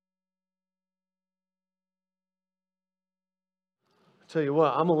Tell you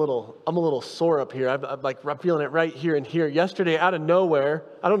what, I'm a little sore up here. I'm feeling it right here and here. Yesterday, out of nowhere,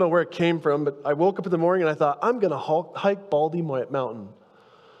 I don't know where it came from, but I woke up in the morning and I thought, I'm going to hike Baldy Mountain.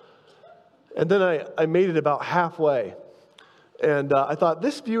 And then I made it about halfway. And I thought,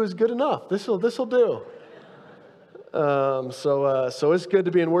 this view is good enough. This'll do. So it's good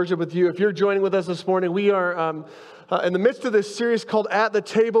to be in worship with you. If you're joining with us this morning, we are in the midst of this series called At the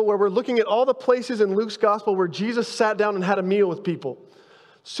Table, where we're looking at all the places in Luke's gospel where Jesus sat down and had a meal with people.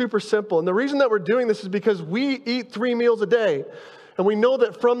 Super simple. And the reason that we're doing this is because we eat 3 meals a day. And we know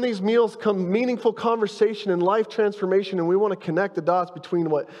that from these meals come meaningful conversation and life transformation. And we want to connect the dots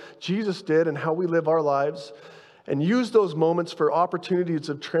between what Jesus did and how we live our lives and use those moments for opportunities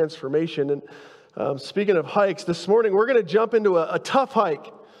of transformation. And speaking of hikes, this morning we're going to jump into a tough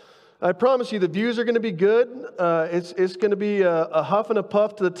hike. I promise you the views are going to be good. It's going to be a huff and a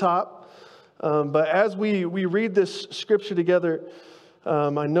puff to the top. But as we read this scripture together,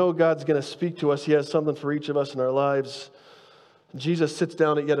 I know God's going to speak to us. He has something for each of us in our lives. Jesus sits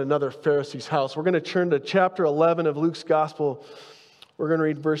down at yet another Pharisee's house. We're going to turn to chapter 11 of Luke's gospel. We're going to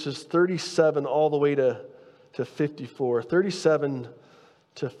read verses 37 all the way to 54. 37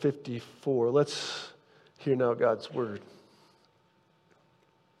 to 54. Let's hear now God's word.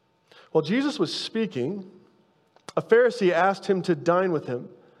 While Jesus was speaking, a Pharisee asked him to dine with him.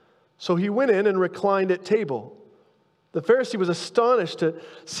 So he went in and reclined at table. The Pharisee was astonished to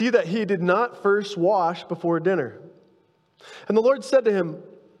see that he did not first wash before dinner. And the Lord said to him,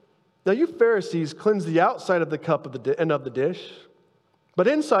 "Now you Pharisees cleanse the outside of the cup and of the dish, but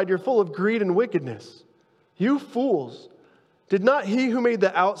inside you're full of greed and wickedness. You fools! Did not he who made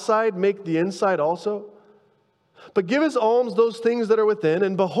the outside make the inside also? But give as alms those things that are within,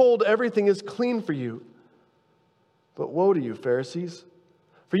 and behold, everything is clean for you. But woe to you, Pharisees!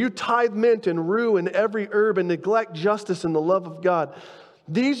 For you tithe mint and rue and every herb and neglect justice and the love of God.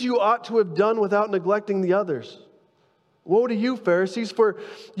 These you ought to have done without neglecting the others. Woe to you, Pharisees, for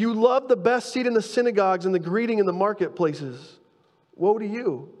you love the best seat in the synagogues and the greeting in the marketplaces. Woe to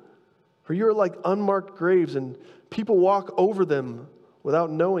you, for you are like unmarked graves, and people walk over them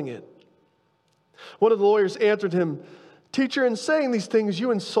without knowing it." One of the lawyers answered him, "Teacher, in saying these things, you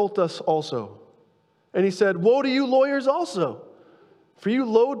insult us also." And he said, "Woe to you lawyers also, for you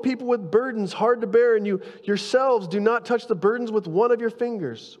load people with burdens hard to bear, and you yourselves do not touch the burdens with one of your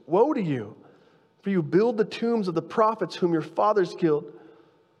fingers. Woe to you, for you build the tombs of the prophets whom your fathers killed.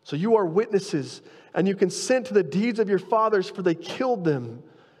 So you are witnesses, and you consent to the deeds of your fathers, for they killed them,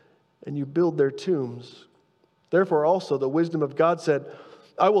 and you build their tombs. Therefore also the wisdom of God said,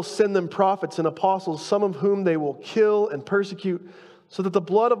 I will send them prophets and apostles, some of whom they will kill and persecute, so that the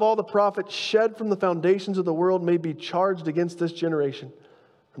blood of all the prophets shed from the foundations of the world may be charged against this generation,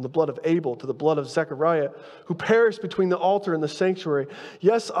 from the blood of Abel to the blood of Zechariah, who perished between the altar and the sanctuary.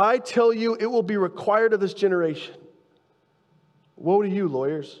 Yes, I tell you, it will be required of this generation. Woe to you,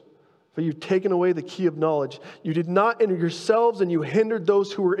 lawyers, for you've taken away the key of knowledge. You did not enter yourselves, and you hindered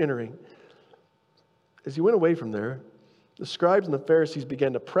those who were entering." As he went away from there, the scribes and the Pharisees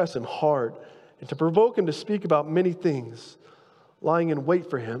began to press him hard and to provoke him to speak about many things, lying in wait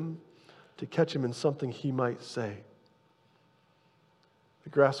for him to catch him in something he might say. The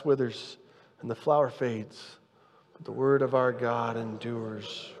grass withers and the flower fades, but the word of our God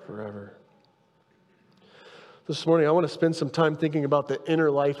endures forever. This morning, I want to spend some time thinking about the inner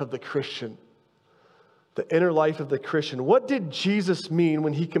life of the Christian. The inner life of the Christian. What did Jesus mean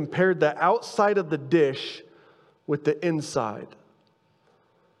when he compared the outside of the dish with the inside?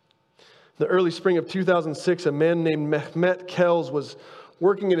 In the early spring of 2006, a man named Mehmet Kelz was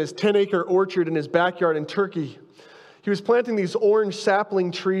working in his 10-acre orchard in his backyard in Turkey. He was planting these orange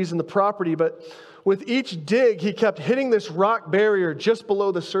sapling trees in the property, but with each dig, he kept hitting this rock barrier just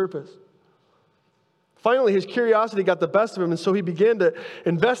below the surface. Finally, his curiosity got the best of him, and so he began to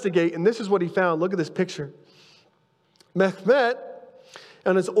investigate, and this is what he found. Look at this picture. Mehmet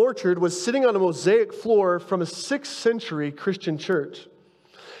and his orchard was sitting on a mosaic floor from a 6th century Christian church.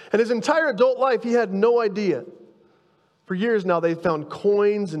 And his entire adult life, he had no idea. For years now, they found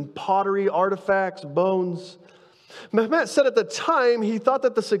coins and pottery, artifacts, bones. Mehmet said at the time he thought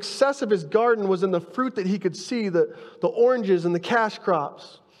that the success of his garden was in the fruit that he could see, the oranges and the cash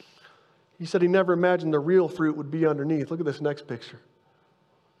crops. He said he never imagined the real fruit would be underneath. Look at this next picture.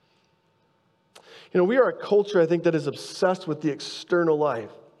 You know, we are a culture, I think, that is obsessed with the external life.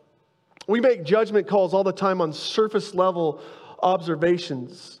 We make judgment calls all the time on surface level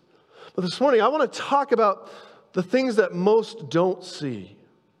observations. But this morning, I want to talk about the things that most don't see.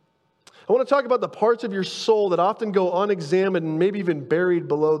 I want to talk about the parts of your soul that often go unexamined and maybe even buried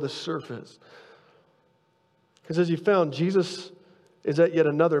below the surface. Because as you found, Jesus is at yet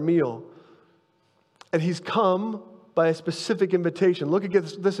another meal. And he's come by a specific invitation. Look at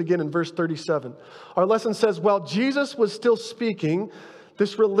this again in verse 37. Our lesson says, while Jesus was still speaking,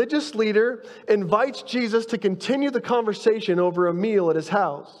 this religious leader invites Jesus to continue the conversation over a meal at his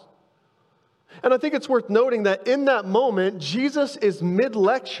house. And I think it's worth noting that in that moment, Jesus is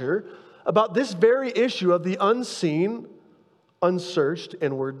mid-lecture about this very issue of the unseen, unsearched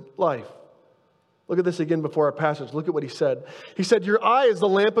inward life. Look at this again before our passage. Look at what he said. He said, your eye is the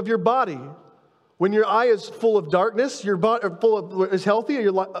lamp of your body. When your eye is full of darkness, your body is healthy,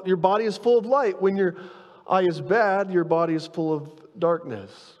 your body is full of light. When your eye is bad, your body is full of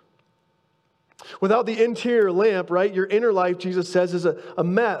darkness. Without the interior lamp, right, your inner life, Jesus says, is a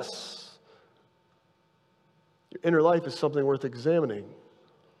mess. Your inner life is something worth examining.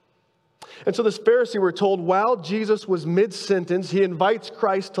 And so this Pharisee, we're told, while Jesus was mid-sentence, he invites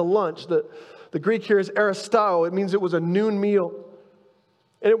Christ to lunch. The Greek here is aristao. It means it was a noon meal.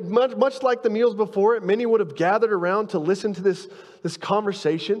 And much like the meals before it, many would have gathered around to listen to this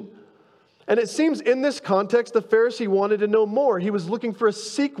conversation. And it seems in this context, the Pharisee wanted to know more. He was looking for a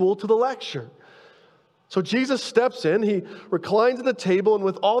sequel to the lecture. So Jesus steps in, he reclines at the table, and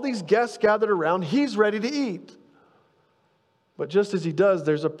with all these guests gathered around, he's ready to eat. But just as he does,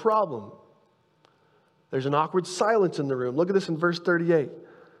 there's a problem. There's an awkward silence in the room. Look at this in verse 38.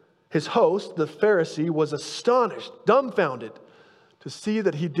 His host, the Pharisee, was astonished, dumbfounded, to see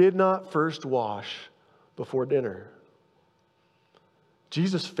that he did not first wash before dinner.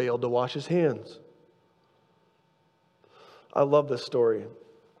 Jesus failed to wash his hands. I love this story.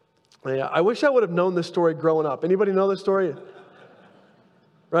 I wish I would have known this story growing up. Anybody know this story?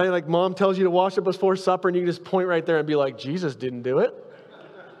 Right? Like mom tells you to wash it before supper and you can just point right there and be like, Jesus didn't do it.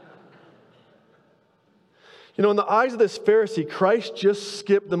 You know, in the eyes of this Pharisee, Christ just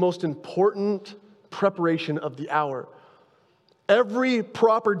skipped the most important preparation of the hour. Every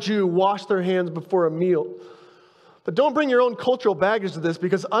proper Jew washed their hands before a meal. But don't bring your own cultural baggage to this,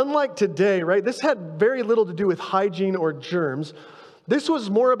 because unlike today, right, this had very little to do with hygiene or germs. This was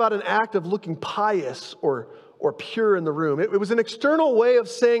more about an act of looking pious or pure in the room. It was an external way of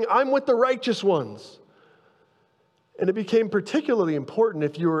saying, I'm with the righteous ones. And it became particularly important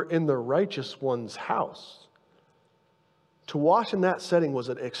if you were in the righteous one's house. To wash in that setting was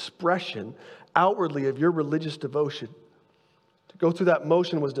an expression outwardly of your religious devotion. To go through that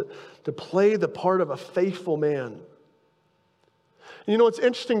motion was to play the part of a faithful man. You know, it's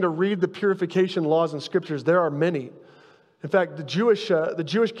interesting to read the purification laws in scriptures. There are many. In fact, the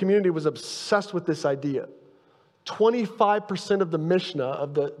Jewish community was obsessed with this idea. 25% of the Mishnah,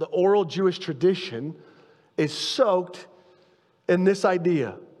 of the oral Jewish tradition, is soaked in this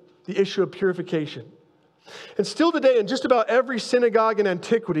idea, the issue of purification. And still today, in just about every synagogue in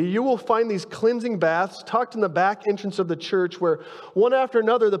antiquity, you will find these cleansing baths tucked in the back entrance of the church where one after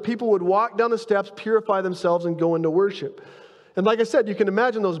another the people would walk down the steps, purify themselves, and go into worship. And like I said, you can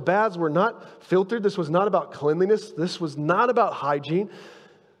imagine those baths were not filtered. This was not about cleanliness. This was not about hygiene.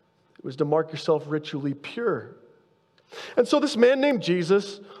 It was to mark yourself ritually pure. And so this man named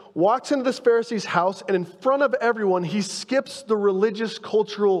Jesus walks into this Pharisee's house, and in front of everyone, he skips the religious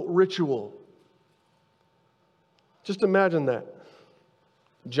cultural ritual. Just imagine that.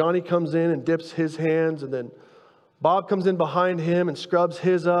 Johnny comes in and dips his hands, and then Bob comes in behind him and scrubs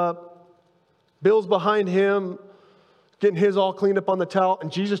his up. Bill's behind him, getting his all cleaned up on the towel,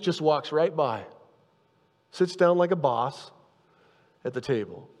 and Jesus just walks right by, sits down like a boss at the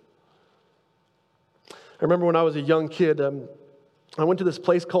table. I remember when I was a young kid, I went to this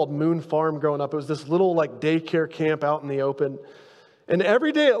place called Moon Farm growing up. It was this little like daycare camp out in the open. And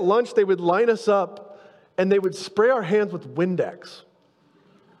every day at lunch, they would line us up and they would spray our hands with Windex.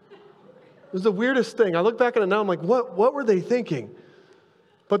 It was the weirdest thing. I look back at it now, I'm like, what were they thinking?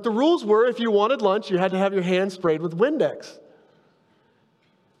 But the rules were, if you wanted lunch, you had to have your hands sprayed with Windex.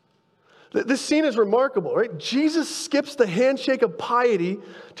 This scene is remarkable, right? Jesus skips the handshake of piety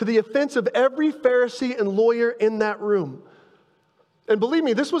to the offense of every Pharisee and lawyer in that room. And believe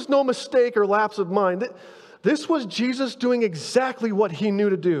me, this was no mistake or lapse of mind. This was Jesus doing exactly what he knew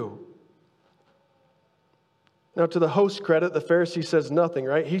to do. Now, to the host's credit, the Pharisee says nothing,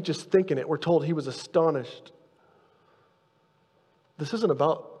 right? He's just thinking it. We're told he was astonished. This isn't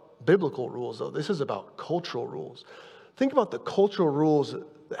about biblical rules, though. This is about cultural rules. Think about the cultural rules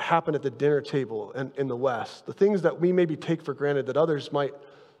that happen at the dinner table in the West, the things that we maybe take for granted that others might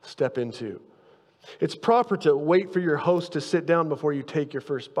step into. It's proper to wait for your host to sit down before you take your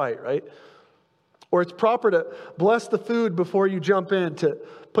first bite, right? Or it's proper to bless the food before you jump in, to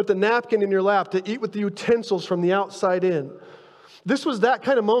put the napkin in your lap, to eat with the utensils from the outside in. This was that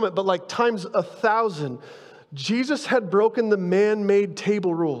kind of moment, but like times 1,000. Jesus had broken the man-made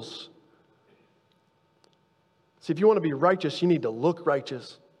table rules. See, if you want to be righteous, you need to look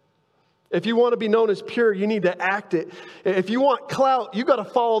righteous. If you want to be known as pure, you need to act it. If you want clout, you got to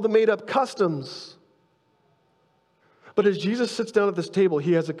follow the made-up customs. But as Jesus sits down at this table,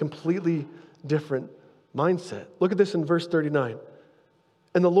 he has a completely different mindset. Look at this in verse 39.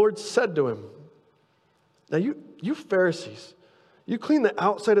 And the Lord said to him, now you Pharisees, you clean the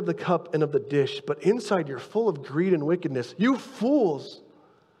outside of the cup and of the dish, but inside you're full of greed and wickedness. You fools!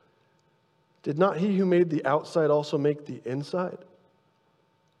 Did not he who made the outside also make the inside?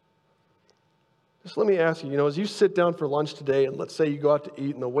 Just let me ask you, as you sit down for lunch today, and let's say you go out to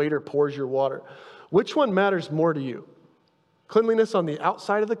eat and the waiter pours your water, which one matters more to you? Cleanliness on the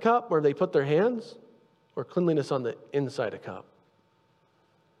outside of the cup where they put their hands, or cleanliness on the inside of the cup?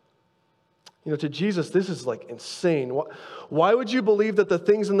 To Jesus, this is like insane. Why would you believe that the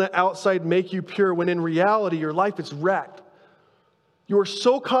things on the outside make you pure when in reality your life is wrecked? You are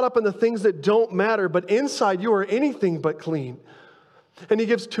so caught up in the things that don't matter, but inside you are anything but clean. And he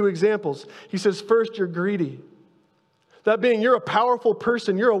gives 2 examples. He says, first, you're greedy. That being, you're a powerful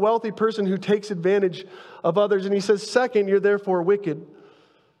person. You're a wealthy person who takes advantage of others. And he says, second, you're therefore wicked.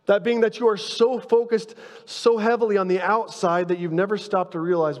 That being that you are so focused so heavily on the outside that you've never stopped to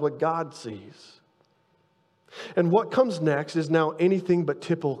realize what God sees. And what comes next is now anything but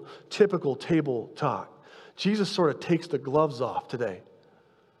typical table talk. Jesus sort of takes the gloves off today.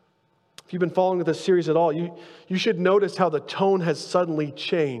 If you've been following this series at all, you should notice how the tone has suddenly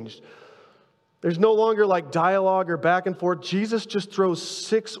changed. There's no longer like dialogue or back and forth. Jesus just throws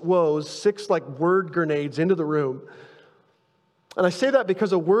 6 woes, 6 like word grenades into the room. And I say that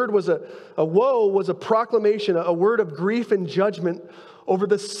because a woe was a proclamation, a word of grief and judgment over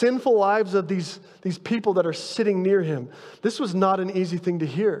the sinful lives of these people that are sitting near him. This was not an easy thing to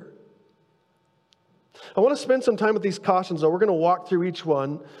hear. I want to spend some time with these cautions, though. We're going to walk through each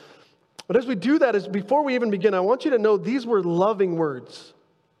one. But as we do that, before we even begin, I want you to know these were loving words.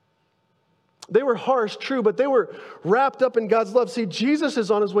 They were harsh, true, but they were wrapped up in God's love. See, Jesus is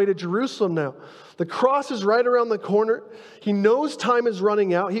on his way to Jerusalem now. The cross is right around the corner. He knows time is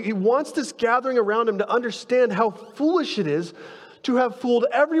running out. He wants this gathering around him to understand how foolish it is to have fooled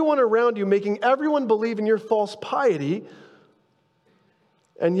everyone around you, making everyone believe in your false piety,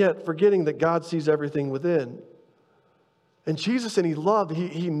 and yet forgetting that God sees everything within. And Jesus, and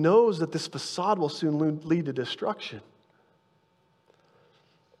he knows that this facade will soon lead to destruction.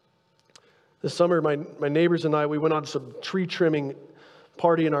 This summer, my neighbors and I, we went on some tree trimming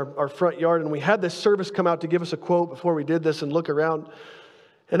party in our front yard, and we had this service come out to give us a quote before we did this and look around.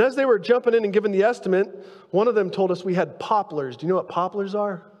 And as they were jumping in and giving the estimate, one of them told us we had poplars. Do you know what poplars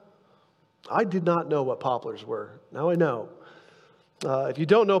are? I did not know what poplars were. Now I know. If you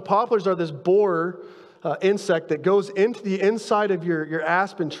don't know, poplars are this borer insect that goes into the inside of your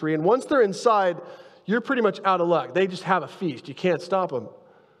aspen tree. And once they're inside, you're pretty much out of luck. They just have a feast. You can't stop them.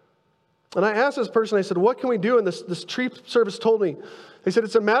 And I asked this person, I said, what can we do? And this tree service told me, they said,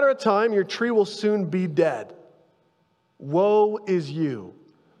 it's a matter of time. Your tree will soon be dead. Woe is you.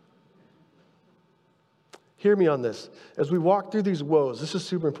 Hear me on this. As we walk through these woes, this is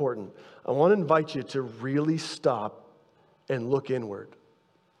super important. I want to invite you to really stop and look inward.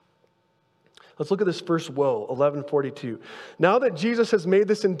 Let's look at this first woe, 11:42. Now that Jesus has made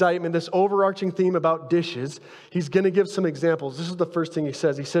this indictment, this overarching theme about dishes, he's going to give some examples. This is the first thing he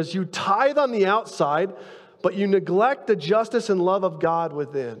says. He says, you tithe on the outside, but you neglect the justice and love of God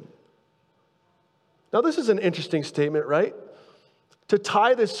within. Now, this is an interesting statement, right? To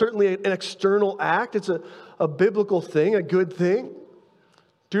tithe is certainly an external act. It's a biblical thing, a good thing.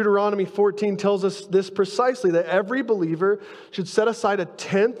 Deuteronomy 14 tells us this precisely, that every believer should set aside a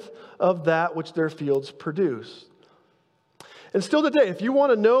tenth of that which their fields produce. And still today, if you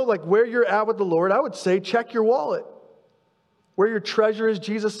want to know where you're at with the Lord, I would say check your wallet. Where your treasure is,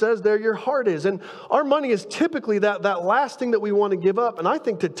 Jesus says, there your heart is. And our money is typically that last thing that we want to give up. And I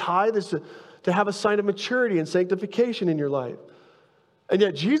think to tithe is to have a sign of maturity and sanctification in your life. And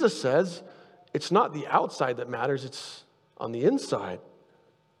yet Jesus says it's not the outside that matters, it's on the inside.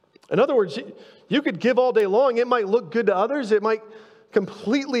 In other words, you could give all day long. It might look good to others. It might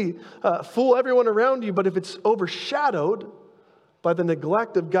completely fool everyone around you. But if it's overshadowed by the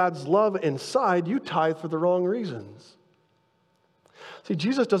neglect of God's love inside, you tithe for the wrong reasons. See,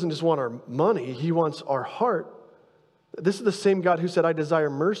 Jesus doesn't just want our money. He wants our heart. This is the same God who said, I desire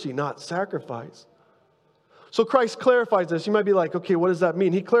mercy, not sacrifice. So Christ clarifies this. You might be like, okay, what does that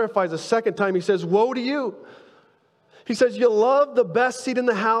mean? He clarifies a second time. He says, woe to you. He says, you love the best seat in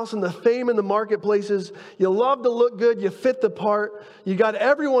the house and the fame in the marketplaces. You love to look good. You fit the part. You got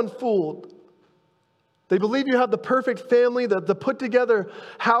everyone fooled. They believe you have the perfect family, the put-together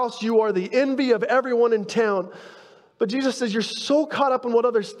house. You are the envy of everyone in town. But Jesus says you're so caught up in what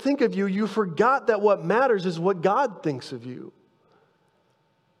others think of you, you forgot that what matters is what God thinks of you.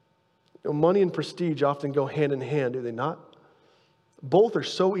 Money and prestige often go hand in hand, do they not? Both are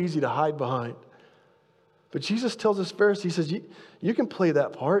so easy to hide behind. But Jesus tells this Pharisee, he says, you can play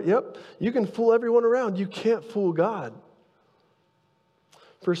that part. Yep, you can fool everyone around. You can't fool God.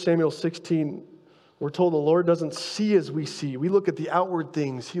 1 Samuel 16, we're told the Lord doesn't see as we see. We look at the outward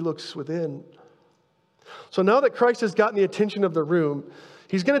things. He looks within. So now that Christ has gotten the attention of the room,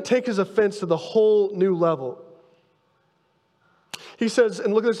 he's going to take his offense to the whole new level. He says,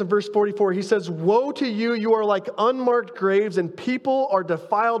 and look at this in verse 44, he says, "Woe to you, you are like unmarked graves, and people are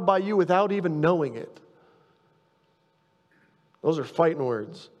defiled by you without even knowing it." Those are fighting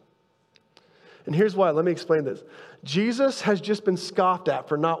words. And here's why. Let me explain this. Jesus has just been scoffed at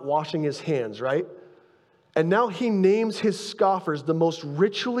for not washing his hands, right? And now he names his scoffers the most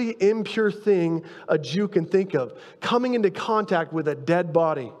ritually impure thing a Jew can think of, coming into contact with a dead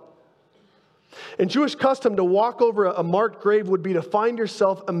body. In Jewish custom, to walk over a marked grave would be to find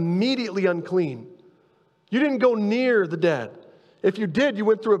yourself immediately unclean. You didn't go near the dead. If you did, you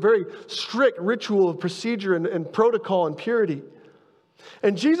went through a very strict ritual of procedure and protocol and purity.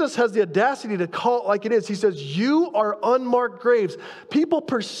 And Jesus has the audacity to call it like it is. He says, you are unmarked graves. People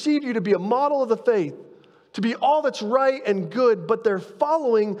perceive you to be a model of the faith, to be all that's right and good, but they're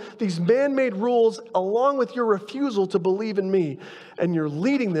following these man-made rules along with your refusal to believe in me, and you're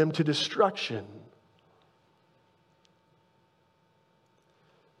leading them to destruction.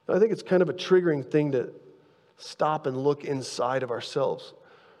 I think it's kind of a triggering thing to stop and look inside of ourselves,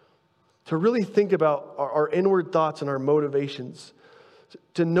 to really think about our inward thoughts and our motivations,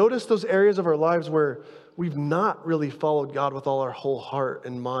 to notice those areas of our lives where we've not really followed God with all our whole heart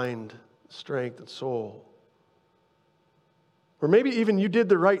and mind, strength, and soul. Or maybe even you did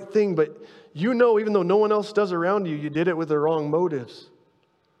the right thing, but you know, even though no one else does around you, you did it with the wrong motives.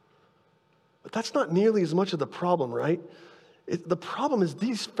 But that's not nearly as much of the problem, right? The problem is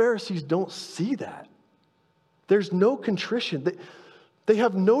these Pharisees don't see that. There's no contrition. They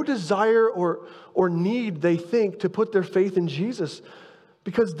have no desire or need, they think, to put their faith in Jesus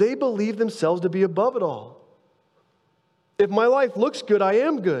because they believe themselves to be above it all. If my life looks good, I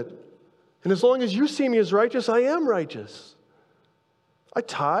am good. And as long as you see me as righteous, I am righteous. I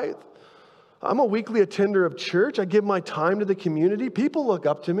tithe. I'm a weekly attender of church. I give my time to the community. People look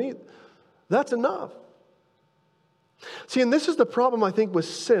up to me. That's enough. See, and this is the problem, I think, with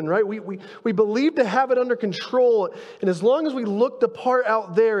sin, right? We believe to have it under control, and as long as we look the part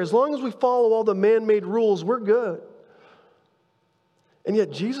out there, as long as we follow all the man-made rules, we're good. And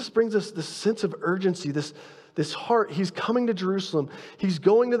yet Jesus brings us this sense of urgency, this heart. He's coming to Jerusalem. He's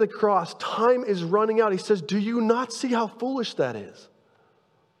going to the cross. Time is running out. He says, do you not see how foolish that is?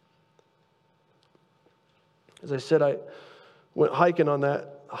 As I said, I went hiking on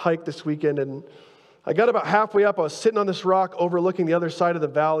that hike this weekend, and I got about halfway up. I was sitting on this rock overlooking the other side of the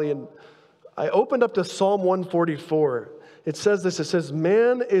valley, and I opened up to Psalm 144. It says this, it says,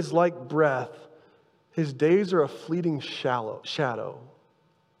 man is like breath. His days are a fleeting shadow.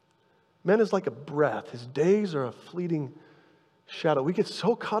 Man is like a breath. His days are a fleeting shadow. We get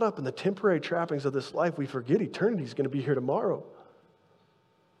so caught up in the temporary trappings of this life, we forget eternity is going to be here tomorrow.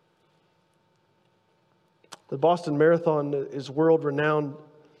 The Boston Marathon is world-renowned.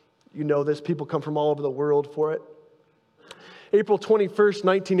 You know this. People come from all over the world for it. April 21st,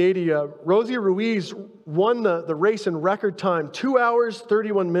 1980, Rosie Ruiz won the race in record time, 2 hours,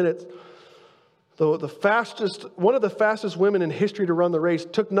 31 minutes. One of the fastest women in history to run the race,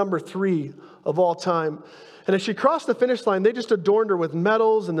 took number 3 of all time. And as she crossed the finish line, they just adorned her with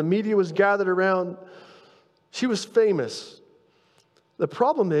medals, and the media was gathered around. She was famous. The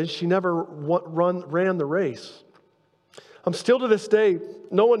problem is she never ran the race. Still to this day,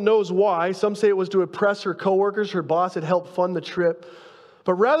 no one knows why. Some say it was to impress her coworkers. Her boss had helped fund the trip.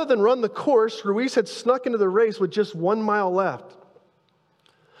 But rather than run the course, Ruiz had snuck into the race with just 1 mile left.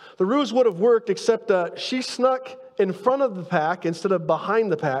 The ruse would have worked, except she snuck in front of the pack instead of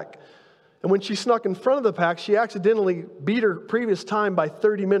behind the pack. And when she snuck in front of the pack, she accidentally beat her previous time by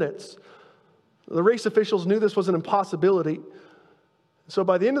 30 minutes. The race officials knew this was an impossibility. So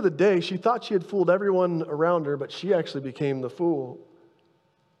by the end of the day, she thought she had fooled everyone around her, but she actually became the fool.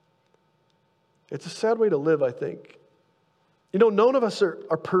 It's a sad way to live, I think. You know, none of us are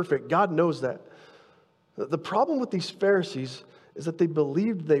perfect. God knows that. The problem with these Pharisees is that they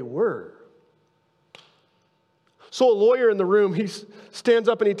believed they were. So a lawyer in the room, he stands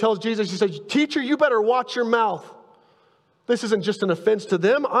up and he tells Jesus, he says, "Teacher, you better watch your mouth. This isn't just an offense to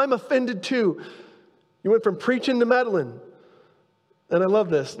them. I'm offended too." You went from preaching to meddling. And I love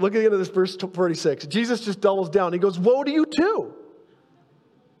this. Look at the end of this verse 46. Jesus just doubles down. He goes, woe to you too.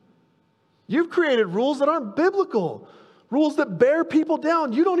 You've created rules that aren't biblical. Rules that bear people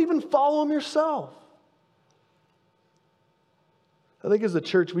down. You don't even follow them yourself. I think as a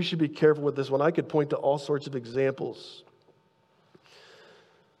church, we should be careful with this one. I could point to all sorts of examples.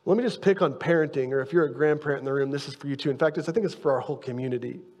 Let me just pick on parenting, or if you're a grandparent in the room, this is for you too. In fact, I think it's for our whole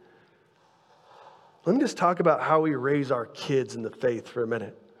community. Let me just talk about how we raise our kids in the faith for a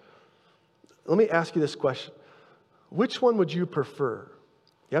minute. Let me ask you this question. Which one would you prefer?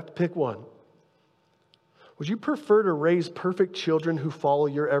 You have to pick one. Would you prefer to raise perfect children who follow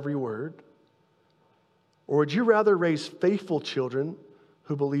your every word? Or would you rather raise faithful children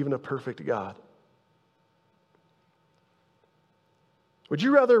who believe in a perfect God? Would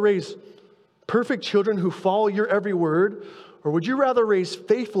you rather raise perfect children who follow your every word? Or would you rather raise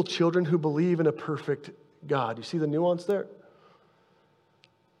faithful children who believe in a perfect God? You see the nuance there?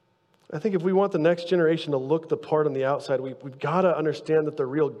 I think if we want the next generation to look the part on the outside, we've got to understand that the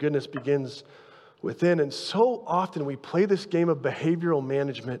real goodness begins within. And so often we play this game of behavioral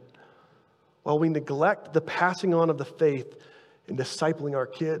management while we neglect the passing on of the faith and discipling our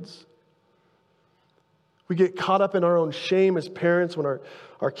kids. We get caught up in our own shame as parents when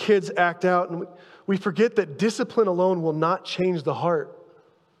our kids act out, and we forget that discipline alone will not change the heart.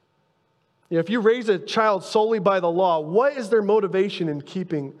 You know, if you raise a child solely by the law, what is their motivation in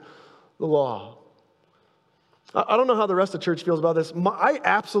keeping the law? I don't know how the rest of the church feels about this. I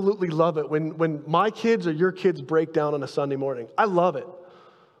absolutely love it when my kids or your kids break down on a Sunday morning. I love it.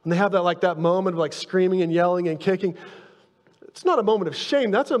 When they have that moment of screaming and yelling and kicking. It's not a moment of shame.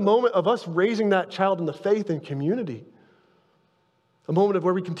 That's a moment of us raising that child in the faith and community. A moment of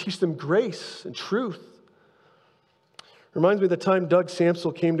where we can teach them grace and truth. Reminds me of the time Doug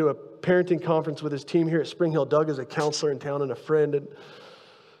Samsel came to a parenting conference with his team here at Spring Hill. Doug is a counselor in town and a friend.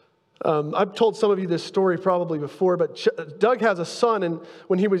 And I've told some of you this story probably before, but Doug has a son, and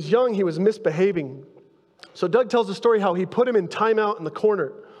when he was young, he was misbehaving. So Doug tells the story how he put him in timeout in the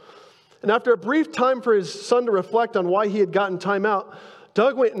corner. And after a brief time for his son to reflect on why he had gotten timeout,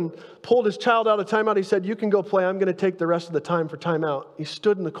 Doug went and pulled his child out of timeout. He said, you can go play. I'm going to take the rest of the time for timeout. He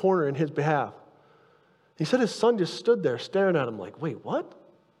stood in the corner in his behalf. He said his son just stood there staring at him like, wait, what?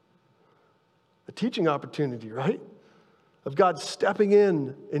 A teaching opportunity, right? Of God stepping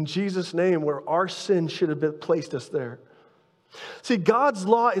in Jesus' name where our sin should have been placed us there. See, God's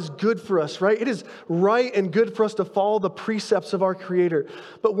law is good for us, right? It is right and good for us to follow the precepts of our Creator.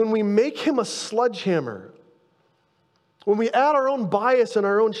 But when we make Him a sledgehammer, when we add our own bias and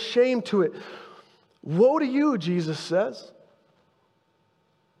our own shame to it, woe to you, Jesus says.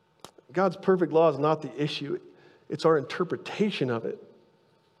 God's perfect law is not the issue. It's our interpretation of it.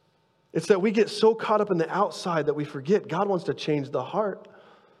 It's that we get so caught up in the outside that we forget God wants to change the heart.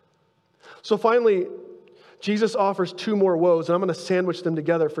 So finally, Jesus offers two more woes, and I'm going to sandwich them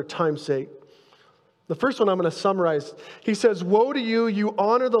together for time's sake. The first one I'm going to summarize. He says, woe to you, you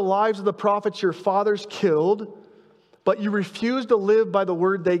honor the lives of the prophets your fathers killed, but you refuse to live by the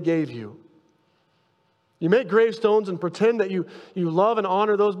word they gave you. You make gravestones and pretend that you love and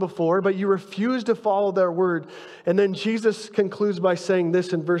honor those before, but you refuse to follow their word. And then Jesus concludes by saying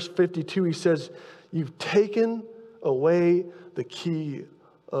this in verse 52. He says, you've taken away the key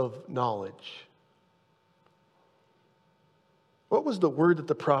of knowledge. What was the word that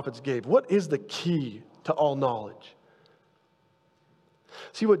the prophets gave? What is the key to all knowledge?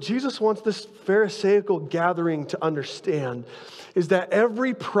 See, what Jesus wants this Pharisaical gathering to understand is that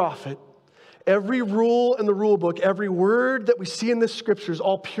every prophet, every rule in the rule book, every word that we see in the scriptures,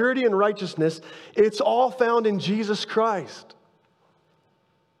 all purity and righteousness, it's all found in Jesus Christ.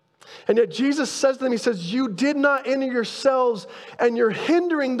 And yet Jesus says to them, he says, you did not enter yourselves, and you're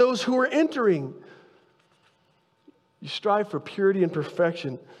hindering those who are entering. You strive for purity and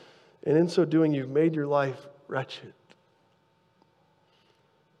perfection, and in so doing, you've made your life wretched.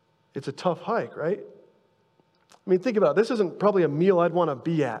 It's a tough hike, right? I mean, think about it. This isn't probably a meal I'd want to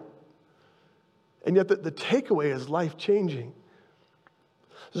be at. And yet the takeaway is life-changing.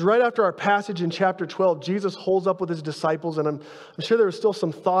 This is right after our passage in chapter 12. Jesus holds up with his disciples, and I'm sure there was still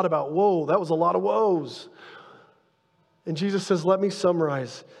some thought about, whoa, that was a lot of woes. And Jesus says, let me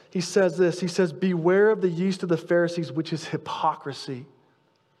summarize. He says this, he says, beware of the yeast of the Pharisees, which is hypocrisy.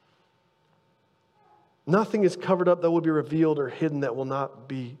 Nothing is covered up that will be revealed, or hidden that will not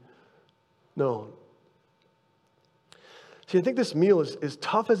be known. See, I think this meal is as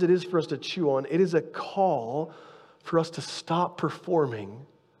tough as it is for us to chew on. It is a call for us to stop performing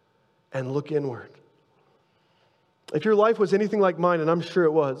and look inward. If your life was anything like mine, and I'm sure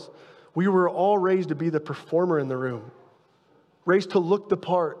it was, we were all raised to be the performer in the room, raised to look the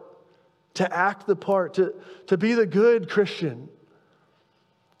part, to act the part, to be the good Christian.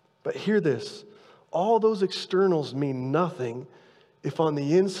 But hear this, all those externals mean nothing if on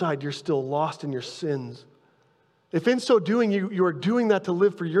the inside you're still lost in your sins. If in so doing you are doing that to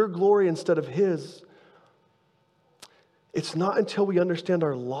live for your glory instead of His. It's not until we understand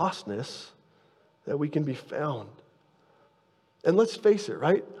our lostness that we can be found. And let's face it,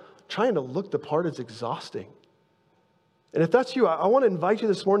 right? Trying to look the part is exhausting. And if that's you, I want to invite you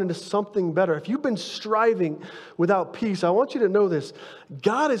this morning to something better. If you've been striving without peace, I want you to know this.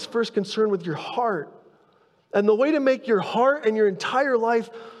 God is first concerned with your heart. And the way to make your heart and your entire life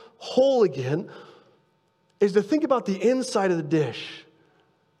whole again is to think about the inside of the dish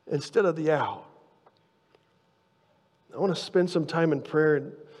instead of the out. I want to spend some time in prayer,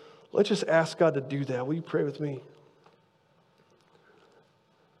 and let's just ask God to do that. Will you pray with me?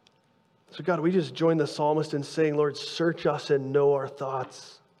 So God, we just join the psalmist in saying, Lord, search us and know our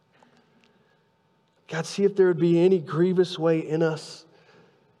thoughts. God, see if there would be any grievous way in us.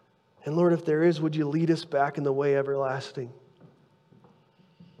 And Lord, if there is, would you lead us back in the way everlasting?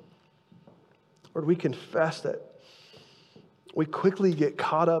 Lord, we confess that we quickly get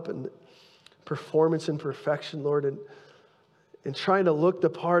caught up in performance and perfection, Lord, and trying to look the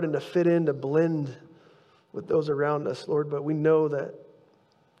part and to fit in, to blend with those around us, Lord. But we know that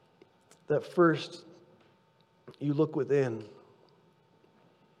first you look within.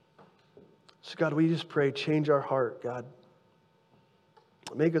 So God, we just pray, change our heart, God.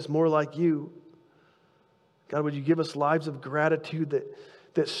 Make us more like you. God, would you give us lives of gratitude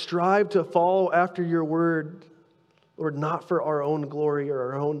that strive to follow after your word, Lord, not for our own glory or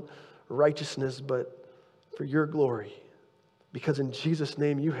our own righteousness, but for your glory. Because in Jesus'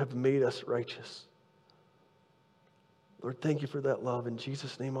 name, you have made us righteous. Lord, thank you for that love. In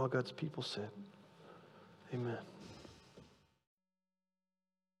Jesus' name, all God's people said, amen.